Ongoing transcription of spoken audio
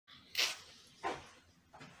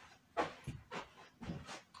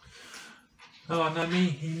Nā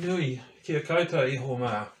mihi nui, kia koutou iho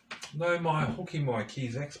mā. No mai hoki mai ki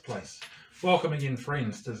Zach's Place. Welcome again,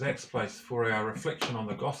 friends, to Zach's Place for our reflection on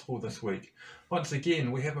the Gospel this week. Once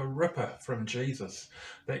again, we have a ripper from Jesus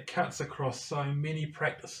that cuts across so many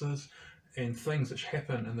practices and things which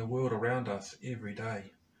happen in the world around us every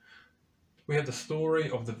day. We have the story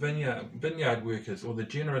of the vineyard workers, or the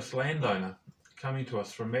generous landowner, coming to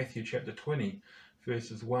us from Matthew chapter 20,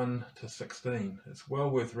 verses 1 to 16. It's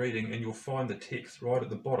well worth reading, and you'll find the text right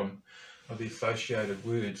at the bottom of the associated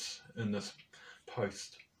words in this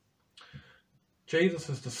post. Jesus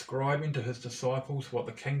is describing to his disciples what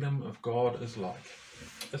the kingdom of God is like.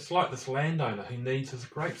 It's like this landowner who needs his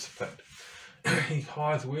grapes picked. He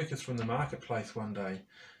hires workers from the marketplace one day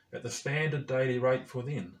at the standard daily rate for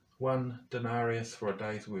them, 1 denarius for a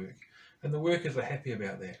day's work, and the workers are happy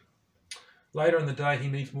about that. Later in the day, he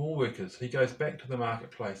needs more workers. He goes back to the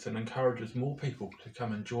marketplace and encourages more people to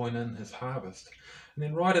come and join in his harvest. And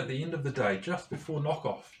then right at the end of the day, just before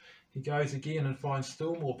knockoff, he goes again and finds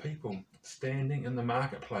still more people standing in the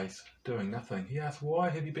marketplace doing nothing. He asks, "Why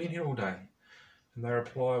have you been here all day?" And they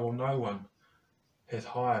reply, "Well, no one has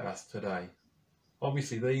hired us today."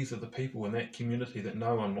 Obviously, these are the people in that community that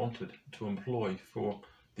no one wanted to employ for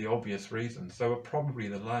the obvious reasons. They were probably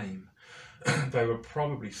the lame. They were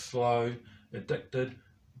probably slow, addicted,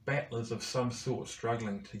 battlers of some sort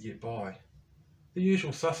struggling to get by. The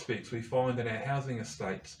usual suspects we find in our housing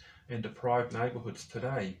estates and deprived neighbourhoods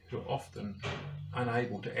today, who are often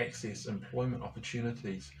unable to access employment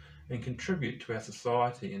opportunities and contribute to our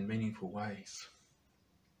society in meaningful ways.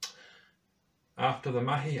 After the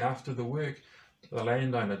mahi, after the work, the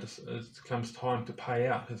landowner comes time to pay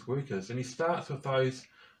out his workers, and he starts with those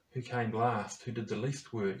who came last, who did the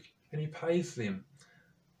least work, and he pays them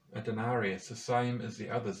a denarius, the same as the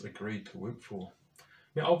others agreed to work for.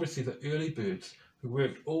 Now obviously the early birds who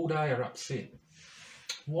worked all day are upset.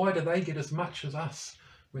 Why do they get as much as us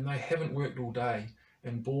when they haven't worked all day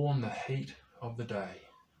and borne the heat of the day?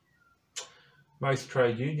 Most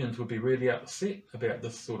trade unions would be really upset about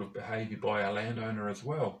this sort of behaviour by our landowner as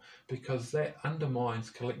well, because that undermines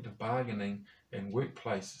collective bargaining and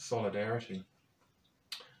workplace solidarity.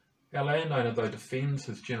 Our landowner, though, defends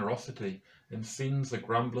his generosity and sends the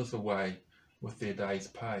grumblers away with their day's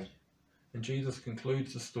pay. And Jesus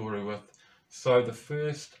concludes the story with, "So the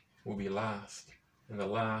first will be last, and the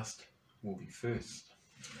last will be first."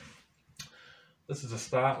 This is a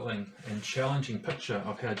startling and challenging picture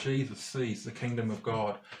of how Jesus sees the kingdom of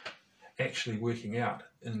God actually working out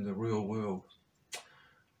in the real world.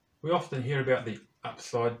 We often hear about the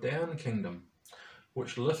upside down kingdom,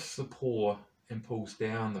 which lifts the poor and pulls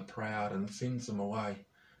down the proud and sends them away.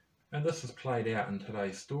 And this is played out in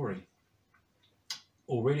today's story.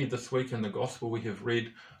 Already this week in the Gospel we have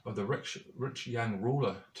read of the rich young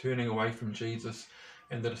ruler turning away from Jesus,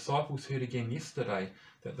 and the disciples heard again yesterday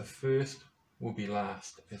that the first will be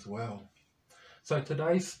last as well. So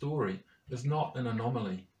today's story is not an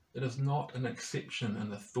anomaly. It is not an exception in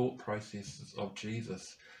the thought processes of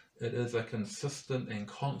Jesus. It is a consistent and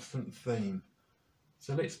constant theme.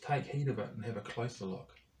 So let's take heed of it and have a closer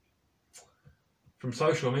look. From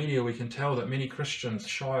social media we can tell that many Christians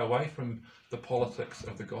shy away from the politics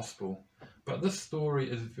of the gospel, but this story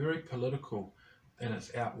is very political in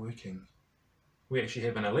its outworking. We actually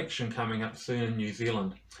have an election coming up soon in New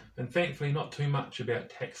Zealand, and thankfully not too much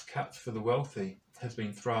about tax cuts for the wealthy has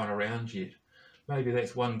been thrown around yet. Maybe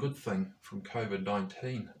that's one good thing from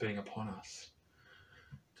COVID-19 being upon us.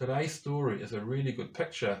 Today's story is a really good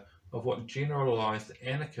picture of what generalised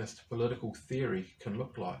anarchist political theory can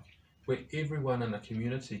look like, where everyone in a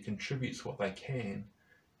community contributes what they can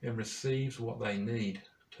and receives what they need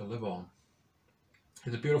to live on.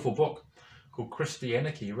 There's a beautiful book called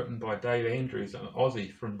Christianity, written by Dave Andrews, an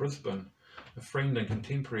Aussie from Brisbane, a friend and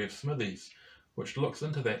contemporary of Smithy's, which looks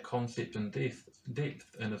into that concept in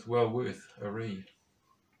depth and is well worth a read.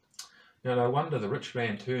 Now no wonder the rich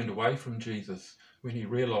man turned away from Jesus when he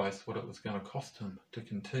realised what it was going to cost him to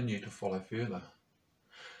continue to follow further.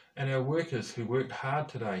 And our workers who worked hard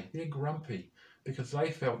today, they're grumpy because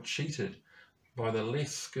they felt cheated by the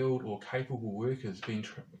less skilled or capable workers being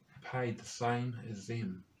paid the same as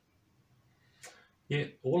them.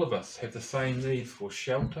 Yet all of us have the same need for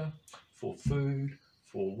shelter, for food,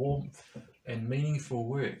 for warmth, and meaningful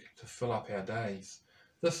work to fill up our days.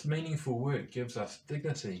 This meaningful work gives us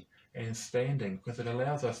dignity and standing because it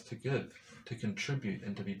allows us to give, to contribute,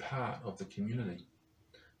 and to be part of the community.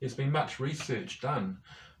 There's been much research done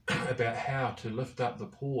about how to lift up the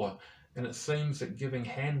poor, and it seems that giving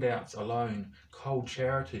handouts alone, cold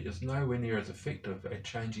charity, is nowhere near as effective at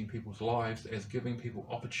changing people's lives as giving people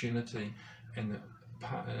opportunity and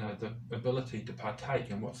the ability to partake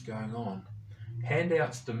in what's going on.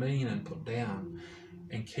 Handouts demean and put down,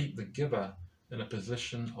 and keep the giver in a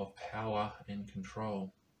position of power and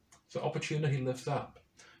control. So opportunity lifts up,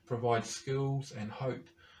 provides skills and hope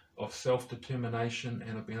of self-determination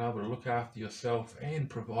and of being able to look after yourself and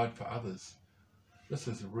provide for others. This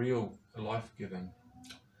is real life-giving.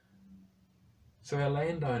 So our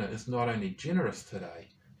landowner is not only generous today,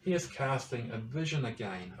 he is casting a vision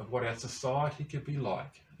again of what our society could be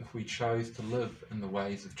like if we chose to live in the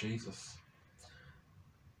ways of Jesus.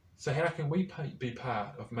 So how can we be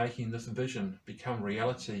part of making this vision become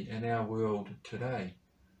reality in our world today?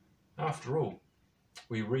 After all,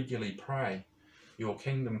 we regularly pray, "Your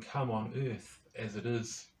kingdom come on earth as it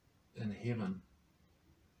is in heaven."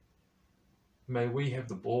 May we have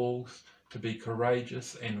the balls to be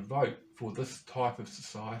courageous and vote for this type of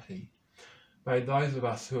society. May those of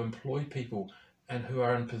us who employ people and who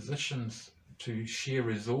are in positions to share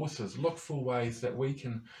resources look for ways that we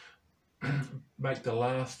can make the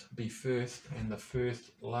last be first and the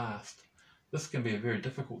first last. This can be a very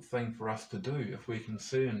difficult thing for us to do if we're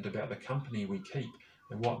concerned about the company we keep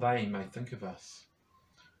and what they may think of us.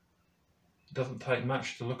 It doesn't take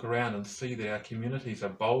much to look around and see that our communities are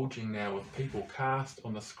bulging now with people cast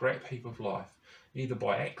on the scrap heap of life, either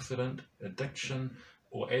by accident, addiction,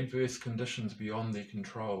 or adverse conditions beyond their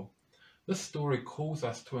control. This story calls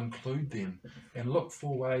us to include them and look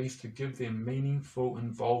for ways to give them meaningful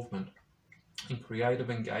involvement and creative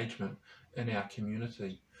engagement in our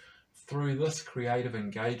community. Through this creative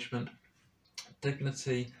engagement,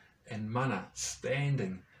 dignity and mana,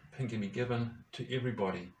 standing, can be given to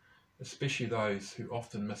everybody, especially those who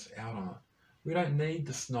often miss out on it. We don't need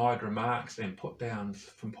the snide remarks and put-downs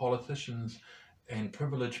from politicians and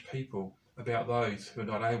privileged people about those who are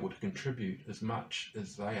not able to contribute as much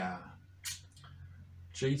as they are.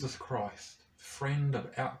 Jesus Christ, friend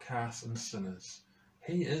of outcasts and sinners,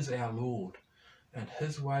 he is our Lord, and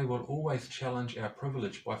his way will always challenge our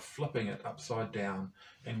privilege by flipping it upside down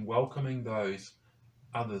and welcoming those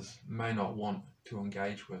others may not want to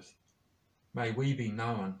engage with. May we be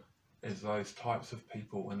known as those types of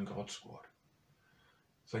people in God's squad.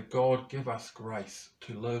 So God, give us grace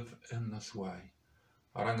to live in this way.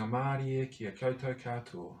 Arangamārie kia koutou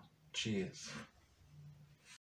katoa. Cheers.